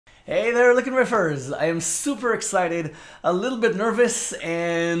Hey there, Licknriffers! I am super excited, a little bit nervous,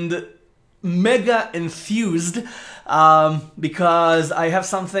 and mega enthused because I have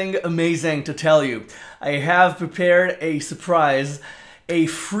something amazing to tell you. I have prepared a surprise, a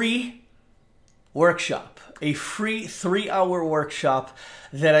free workshop, a free 3-hour workshop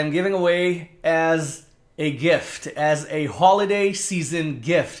that I'm giving away as a gift, as a holiday season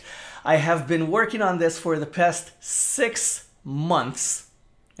gift. I have been working on this for the past 6 months.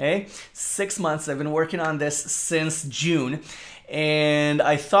 Okay? 6 months. I've been working on this since June, and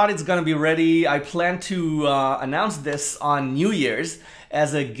I thought it's gonna be ready. I plan to announce this on New Year's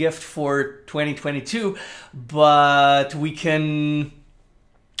as a gift for 2022, but we can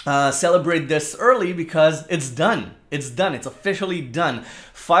celebrate this early because it's done. It's done. It's officially done.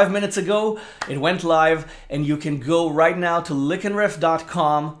 5 minutes ago, it went live, and you can go right now to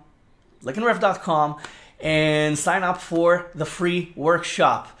licknriff.com, and sign up for the free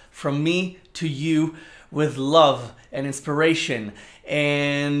workshop from me to you with love and inspiration.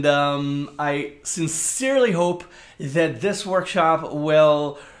 And I sincerely hope that this workshop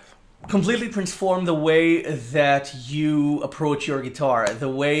will completely transform the way that you approach your guitar, the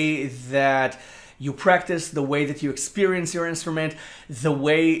way that you practice, the way that you experience your instrument, the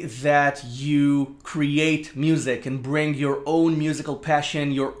way that you create music and bring your own musical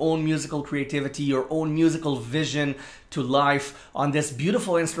passion, your own musical creativity, your own musical vision to life on this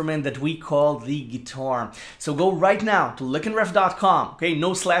beautiful instrument that we call the guitar. So go right now to licknriff.com, okay?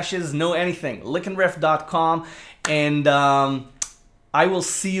 No slashes, no anything. licknriff.com, and I will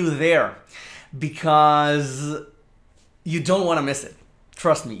see you there because you don't want to miss it.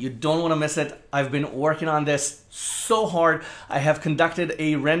 Trust me, you don't want to miss it. I've been working on this so hard. I have conducted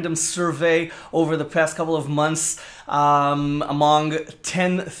a random survey over the past couple of months among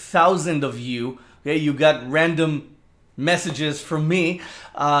 10,000 of you. Okay, you got random messages from me.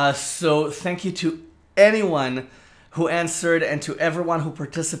 So thank you to anyone who answered and to everyone who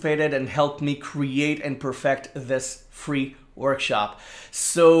participated and helped me create and perfect this free workshop.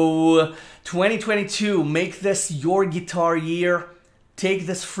 So 2022, make this your guitar year. Take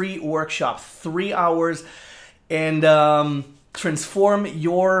this free workshop, 3 hours, and transform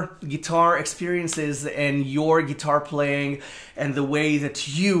your guitar experiences and your guitar playing and the way that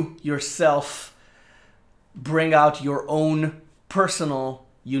you yourself bring out your own personal,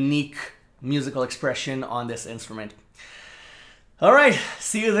 unique musical expression on this instrument. All right,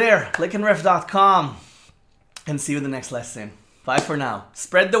 see you there, licknriff.com, and see you in the next lesson. Bye for now.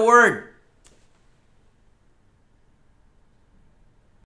 Spread the word.